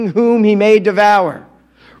whom he may devour.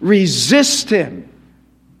 Resist him,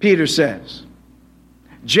 Peter says.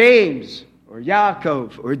 James, or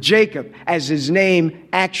Yaakov, or Jacob, as his name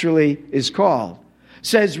actually is called,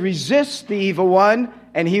 says, resist the evil one,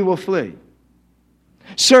 and he will flee.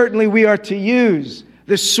 Certainly we are to use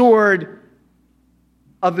the sword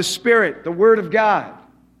of the Spirit, the Word of God,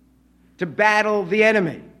 to battle the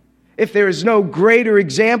enemy. If there is no greater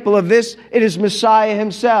example of this, it is Messiah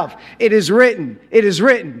himself. It is written, it is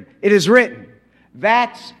written, it is written.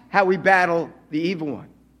 That's how we battle the evil one.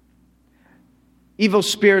 Evil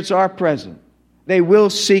spirits are present. They will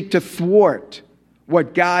seek to thwart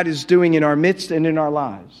what God is doing in our midst and in our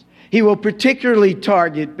lives. He will particularly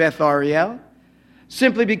target Beth Ariel,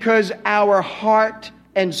 simply because our heart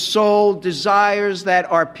and soul desires that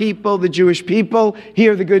our people, the Jewish people,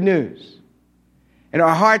 hear the good news. And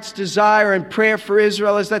our heart's desire and prayer for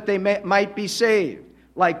Israel is that they might be saved,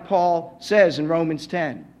 like Paul says in Romans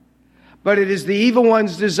 10. But it is the evil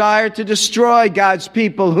one's desire to destroy God's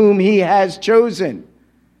people whom he has chosen.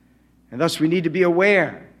 And thus we need to be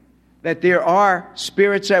aware that there are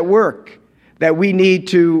spirits at work that we need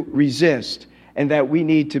to resist and that we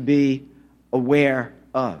need to be aware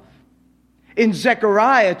of. In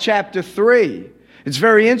Zechariah chapter 3, it's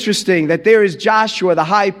very interesting that there is Joshua, the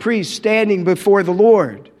high priest, standing before the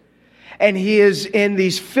Lord. And he is in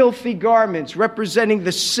these filthy garments representing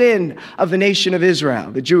the sin of the nation of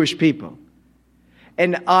Israel, the Jewish people.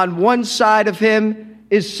 And on one side of him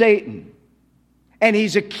is Satan. And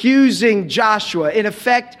he's accusing Joshua, in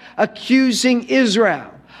effect, accusing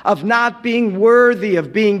Israel of not being worthy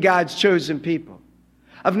of being God's chosen people,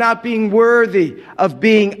 of not being worthy of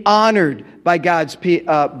being honored by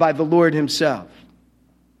by the Lord himself.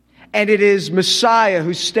 And it is Messiah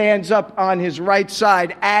who stands up on his right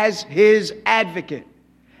side as his advocate,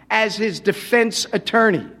 as his defense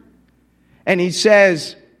attorney. And he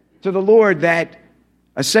says to the Lord that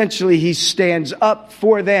essentially he stands up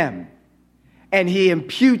for them and he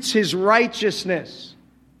imputes his righteousness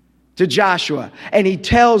to Joshua. And he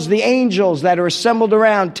tells the angels that are assembled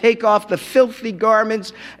around, take off the filthy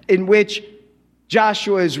garments in which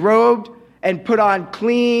Joshua is robed and put on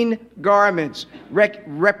clean garments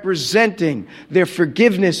representing their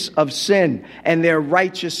forgiveness of sin and their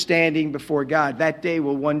righteous standing before God. That day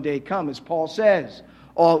will one day come, as Paul says,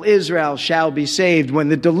 all Israel shall be saved when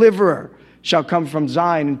the deliverer shall come from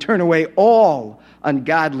Zion and turn away all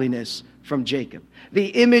ungodliness from Jacob. The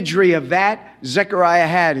imagery of that Zechariah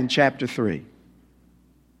had in chapter 3.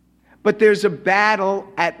 But there's a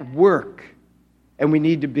battle at work, and we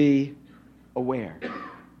need to be aware.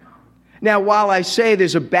 Now, while I say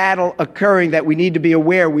there's a battle occurring that we need to be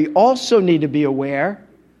aware, we also need to be aware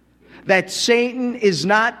that Satan is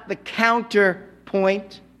not the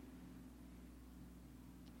counterpoint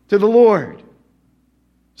to the Lord.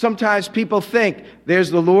 Sometimes people think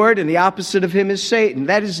there's the Lord and the opposite of him is Satan.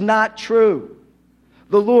 That is not true.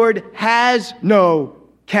 The Lord has no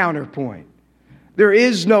counterpoint. There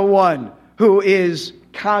is no one who is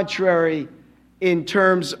contrary in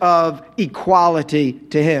terms of equality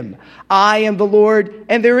to him. I am the Lord,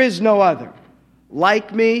 and there is no other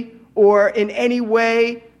like me or in any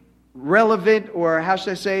way relevant, or how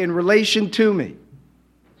should I say, in relation to me.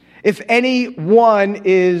 If anyone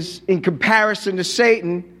is in comparison to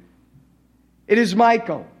Satan, it is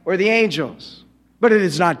Michael or the angels, but it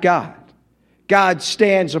is not God. God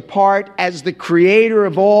stands apart as the creator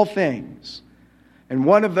of all things. And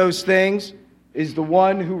one of those things is the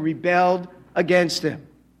one who rebelled against him,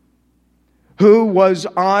 who was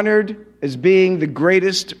honored as being the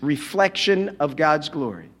greatest reflection of God's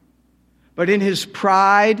glory. But in his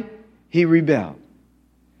pride, he rebelled.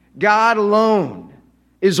 God alone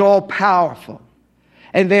is all-powerful,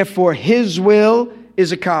 and therefore his will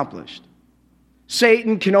is accomplished.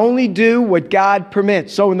 Satan can only do what God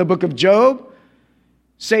permits. So in the book of Job,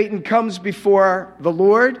 Satan comes before the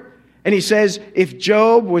Lord, and he says, if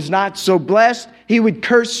Job was not so blessed, he would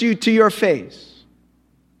curse you to your face.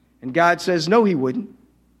 And God says, no, he wouldn't.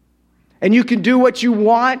 And you can do what you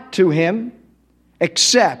want to him,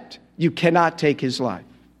 except you cannot take his life.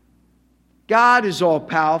 God is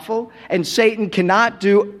all-powerful, and Satan cannot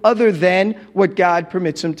do other than what God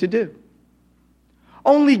permits him to do.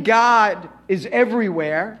 Only God is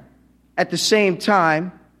everywhere at the same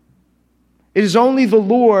time. It is only the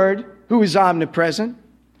Lord who is omnipresent,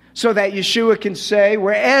 so that Yeshua can say,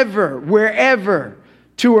 wherever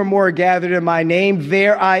two or more are gathered in my name,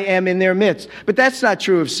 there I am in their midst. But that's not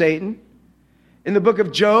true of Satan. In the book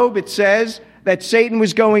of Job, it says that Satan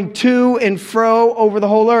was going to and fro over the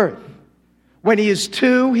whole earth. When he is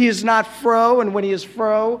to, he is not fro, and when he is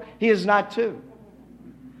fro, he is not to.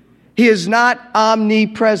 He is not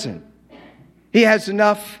omnipresent. He has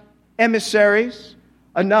enough emissaries,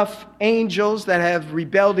 enough angels that have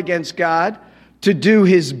rebelled against God to do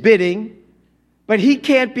his bidding, but he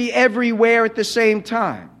can't be everywhere at the same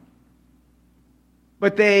time.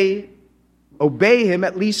 But they obey him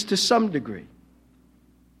at least to some degree.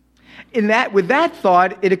 With that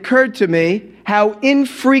thought, it occurred to me how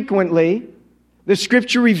infrequently the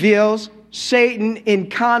scripture reveals Satan in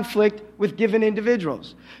conflict with given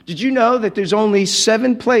individuals. Did you know that there's only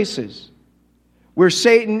 7 places where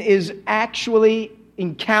Satan is actually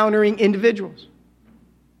encountering individuals?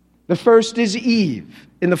 The first is Eve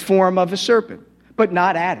in the form of a serpent, but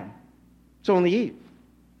not Adam. It's only Eve.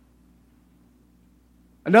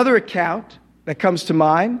 Another account that comes to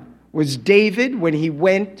mind was David when he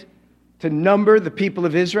went to number the people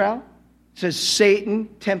of Israel. It says Satan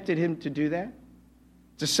tempted him to do that.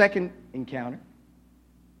 It's a second encounter.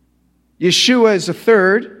 Yeshua is a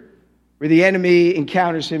third, where the enemy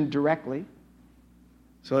encounters him directly.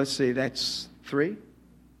 So let's see, that's 3.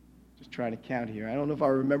 Just trying to count here. I don't know if I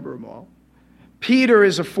remember them all. Peter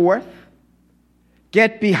is a fourth.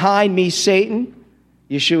 Get behind me, Satan,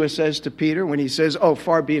 Yeshua says to Peter when he says, oh,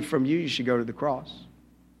 far be it from you, you should go to the cross.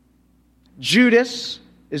 Judas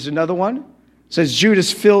is another one. It says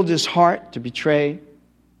Judas filled his heart to betray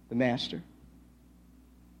the master.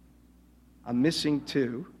 I'm missing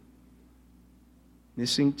 2.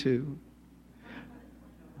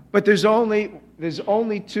 But there's only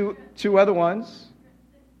 2 other ones.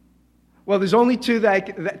 Well, there's only 2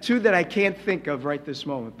 that I can't think of right this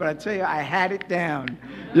moment. But I tell you, I had it down,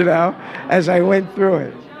 as I went through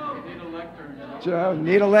it.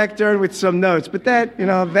 Need a lectern with some notes. But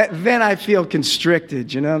then I feel constricted,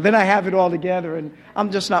 Then I have it all together, and I'm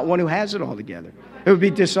just not one who has it all together. It would be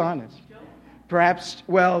dishonest. Perhaps,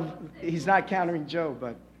 well, he's not countering Joe,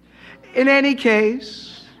 but in any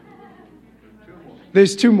case,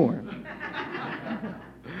 there's 2 more.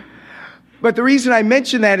 But the reason I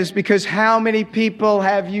mention that is because how many people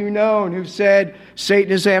have you known who've said,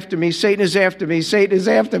 Satan is after me, Satan is after me, Satan is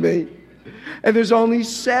after me? And there's only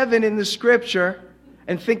 7 in the scripture.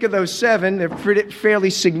 And think of those 7, they're fairly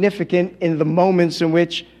significant in the moments in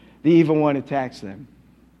which the evil one attacks them.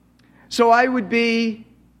 So I would be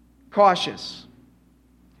cautious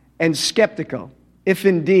and skeptical if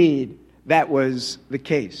indeed that was the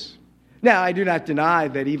case. Now, I do not deny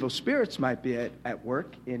that evil spirits might be at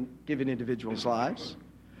work in given individuals' lives.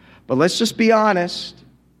 But let's just be honest.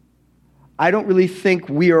 I don't really think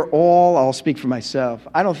we are all, I'll speak for myself,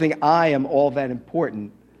 I don't think I am all that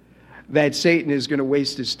important that Satan is going to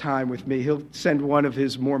waste his time with me. He'll send one of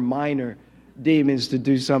his more minor demons to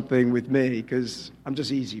do something with me because I'm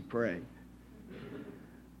just easy prey.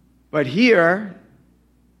 But here,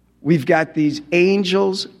 we've got these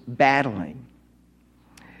angels battling.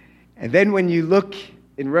 And then when you look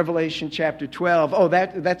in Revelation chapter 12,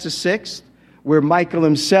 that's a 6th, where Michael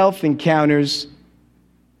himself encounters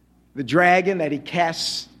the dragon that he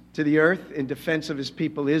casts to the earth in defense of his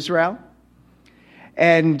people Israel.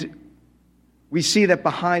 And we see that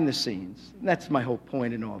behind the scenes, and that's my whole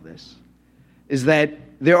point in all this, is that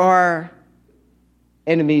there are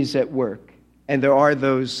enemies at work, and there are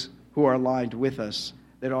those who are aligned with us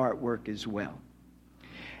that are at work as well.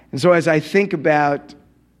 And so as I think about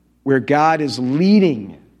where God is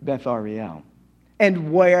leading Beth Ariel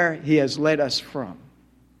and where he has led us from,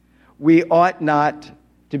 we ought not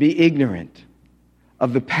to be ignorant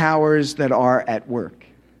of the powers that are at work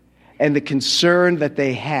and the concern that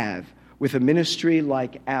they have with a ministry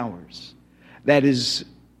like ours that is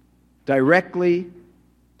directly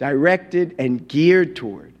directed and geared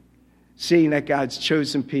toward seeing that God's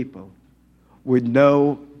chosen people would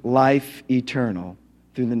know life eternal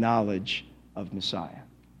through the knowledge of Messiah.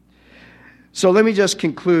 So let me just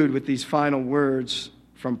conclude with these final words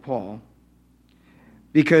from Paul,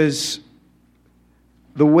 because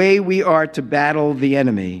the way we are to battle the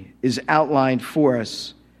enemy is outlined for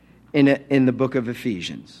us in the book of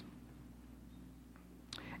Ephesians.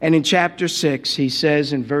 And in chapter 6, he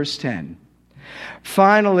says in verse 10,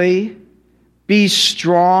 finally, be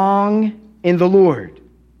strong in the Lord,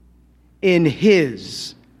 in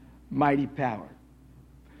his mighty power.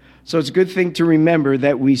 So it's a good thing to remember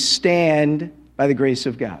that we stand by the grace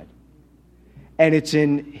of God. And it's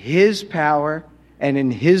in his power and in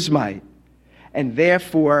his might. And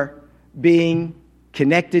therefore, being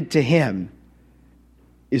connected to him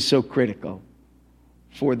is so critical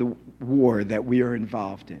for the war that we are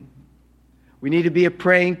involved in. We need to be a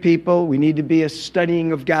praying people. We need to be a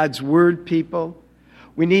studying of God's word people.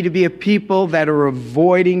 We need to be a people that are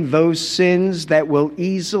avoiding those sins that will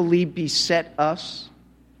easily beset us.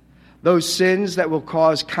 those sins that will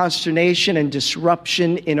cause consternation and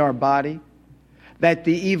disruption in our body, that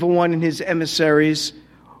the evil one and his emissaries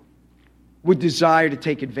would desire to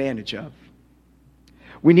take advantage of.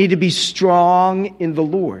 We need to be strong in the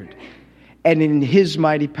Lord and in his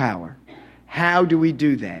mighty power. How do we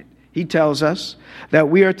do that? He tells us that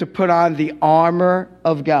we are to put on the armor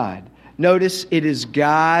of God. Notice it is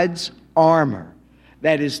God's armor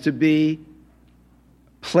that is to be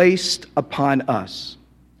placed upon us.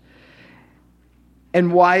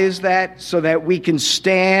 And why is that? So that we can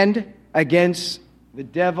stand against the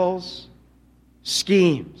devil's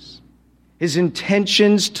schemes, his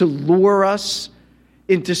intentions to lure us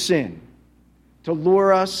into sin, to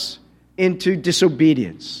lure us into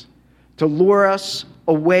disobedience, to lure us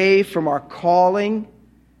away from our calling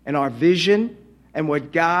and our vision and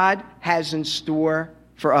what God has in store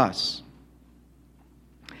for us.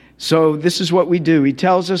 So this is what we do. He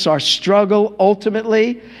tells us our struggle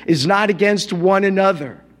ultimately is not against one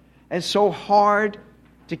another. It's so hard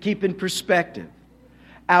to keep in perspective.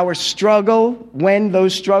 Our struggle, when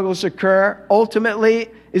those struggles occur, ultimately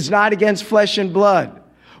is not against flesh and blood.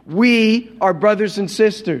 We are brothers and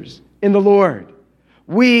sisters in the Lord.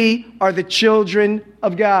 We are the children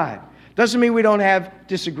of God. Doesn't mean we don't have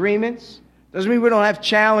disagreements. Doesn't mean we don't have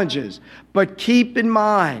challenges. But keep in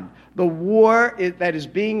mind, the war that is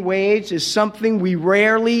being waged is something we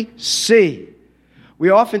rarely see.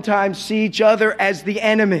 We oftentimes see each other as the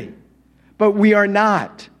enemy, but we are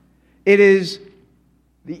not. It is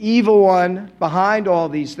the evil one behind all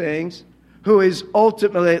these things who is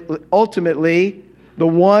ultimately the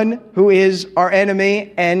one who is our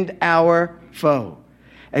enemy and our foe.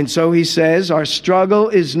 And so he says our struggle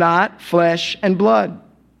is not flesh and blood.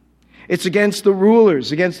 It's against the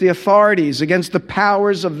rulers, against the authorities, against the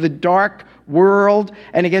powers of the dark world,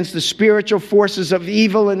 and against the spiritual forces of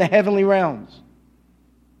evil in the heavenly realms.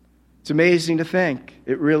 It's amazing to think.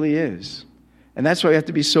 It really is. And that's why we have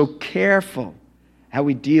to be so careful how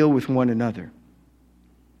we deal with one another.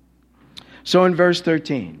 So in verse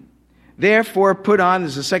 13, therefore put on,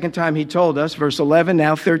 this is the second time he told us, verse 11,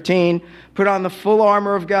 now 13, put on the full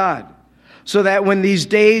armor of God, so that when these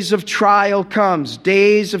days of trial comes,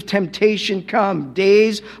 days of temptation come,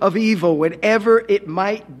 days of evil, whatever it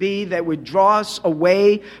might be that would draw us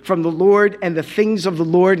away from the Lord and the things of the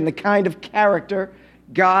Lord and the kind of character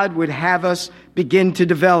God would have us begin to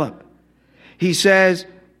develop. He says,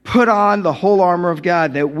 put on the whole armor of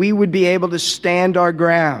God that we would be able to stand our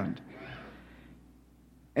ground.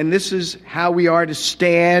 And this is how we are to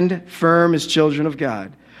stand firm as children of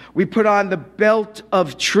God. We put on the belt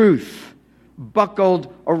of truth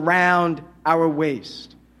buckled around our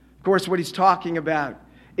waist. Of course, what he's talking about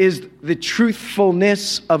is the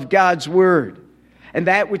truthfulness of God's word and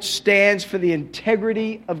that which stands for the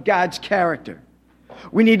integrity of God's character.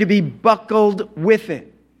 We need to be buckled with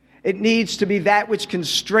it. It needs to be that which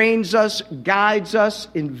constrains us, guides us,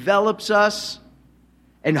 envelops us,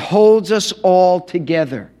 and holds us all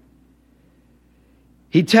together.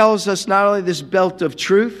 He tells us not only this belt of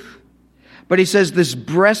truth, but he says this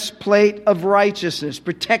breastplate of righteousness,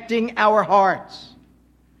 protecting our hearts,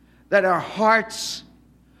 that our hearts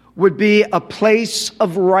would be a place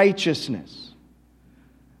of righteousness.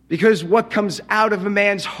 Because what comes out of a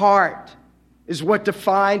man's heart is what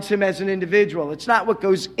defines him as an individual. It's not what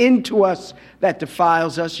goes into us that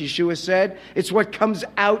defiles us, Yeshua said. It's what comes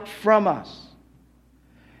out from us.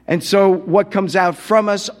 And so what comes out from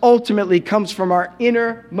us ultimately comes from our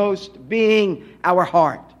innermost being, our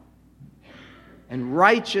heart. And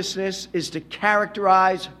righteousness is to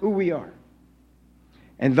characterize who we are.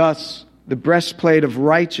 And thus, the breastplate of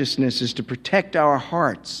righteousness is to protect our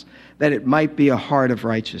hearts, that it might be a heart of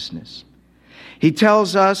righteousness. He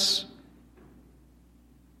tells us,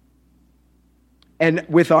 and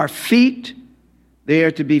with our feet, they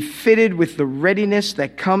are to be fitted with the readiness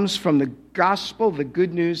that comes from the gospel, the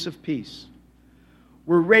good news of peace.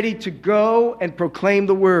 We're ready to go and proclaim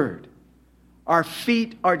the word. Our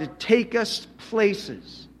feet are to take us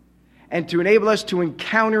places and to enable us to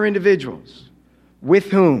encounter individuals with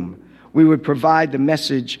whom we would provide the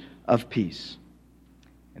message of peace.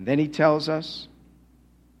 And then he tells us,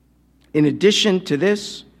 in addition to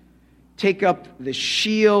this, take up the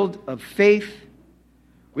shield of faith,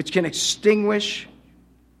 which can extinguish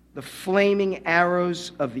the flaming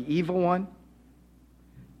arrows of the evil one.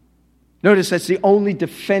 Notice that's the only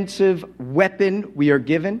defensive weapon we are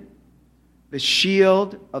given, the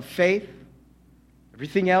shield of faith.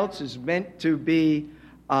 Everything else is meant to be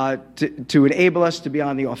to enable us to be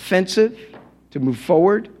on the offensive, to move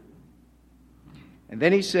forward. And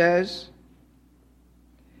then he says,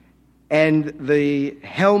 and the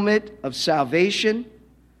helmet of salvation,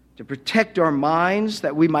 to protect our minds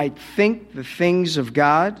that we might think the things of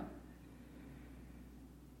God.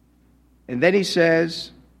 And then he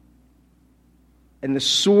says, and the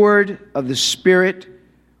sword of the Spirit,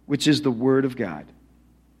 which is the Word of God.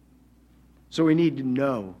 So we need to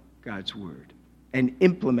know God's Word and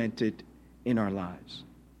implement it in our lives.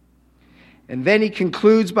 And then he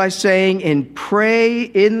concludes by saying, and pray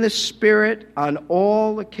in the Spirit on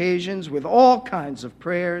all occasions with all kinds of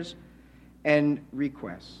prayers and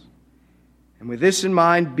requests. And with this in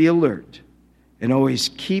mind, be alert and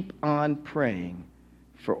always keep on praying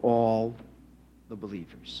for all the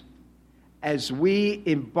believers. As we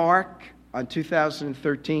embark on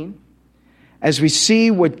 2013, as we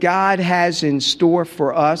see what God has in store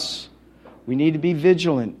for us, we need to be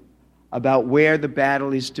vigilant about where the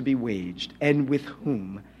battle is to be waged and with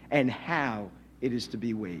whom and how it is to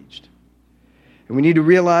be waged. And we need to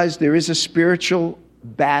realize there is a spiritual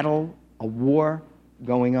battle, a war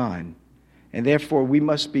going on. And therefore, we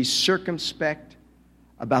must be circumspect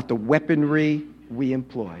about the weaponry we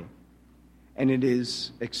employ. And it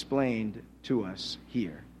is explained to us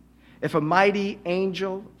here. If a mighty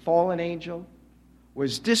angel, fallen angel,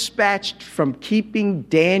 was dispatched from keeping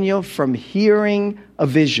Daniel from hearing a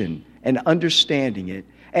vision and understanding it,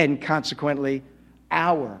 and consequently,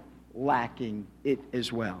 our lacking it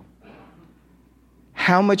as well,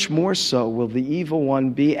 how much more so will the evil one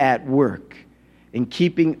be at work in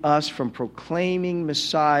keeping us from proclaiming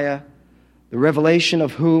Messiah, the revelation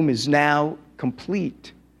of whom is now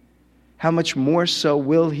complete? How much more so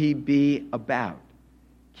will he be about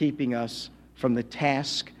keeping us from the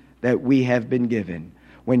task that we have been given?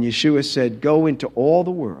 When Yeshua said, go into all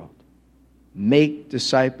the world, make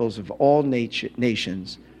disciples of all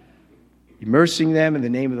nations, immersing them in the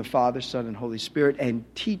name of the Father, Son, and Holy Spirit, and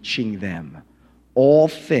teaching them all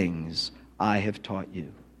things I have taught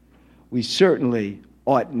you. We certainly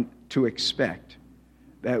ought to expect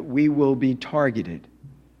that we will be targeted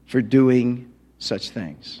for doing such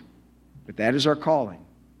things. But that is our calling.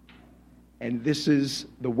 And this is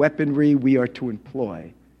the weaponry we are to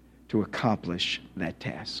employ to accomplish that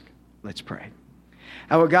task. Let's pray.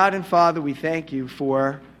 Our God and Father, we thank you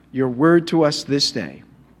for your word to us this day.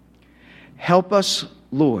 Help us,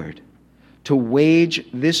 Lord, to wage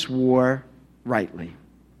this war rightly.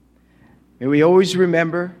 May we always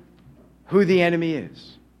remember who the enemy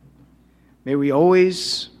is. May we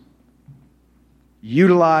always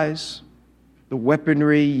utilize the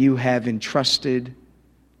weaponry you have entrusted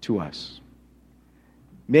to us.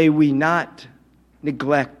 May we not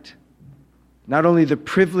neglect not only the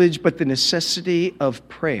privilege but the necessity of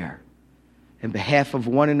prayer in behalf of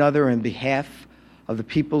one another and behalf of the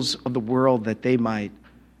peoples of the world, that they might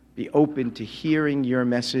be open to hearing your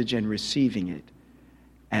message and receiving it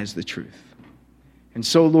as the truth. And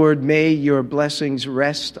so, Lord, may your blessings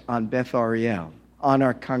rest on Beth Ariel, on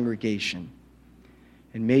our congregation.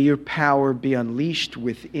 And may your power be unleashed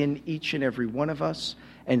within each and every one of us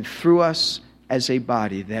and through us as a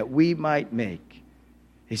body, that we might make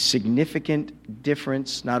a significant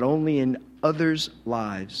difference not only in others'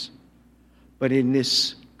 lives, but in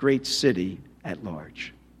this great city at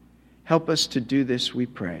large. Help us to do this, we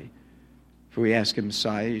pray. For we ask in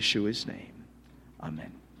Messiah Yeshua's name.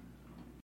 Amen.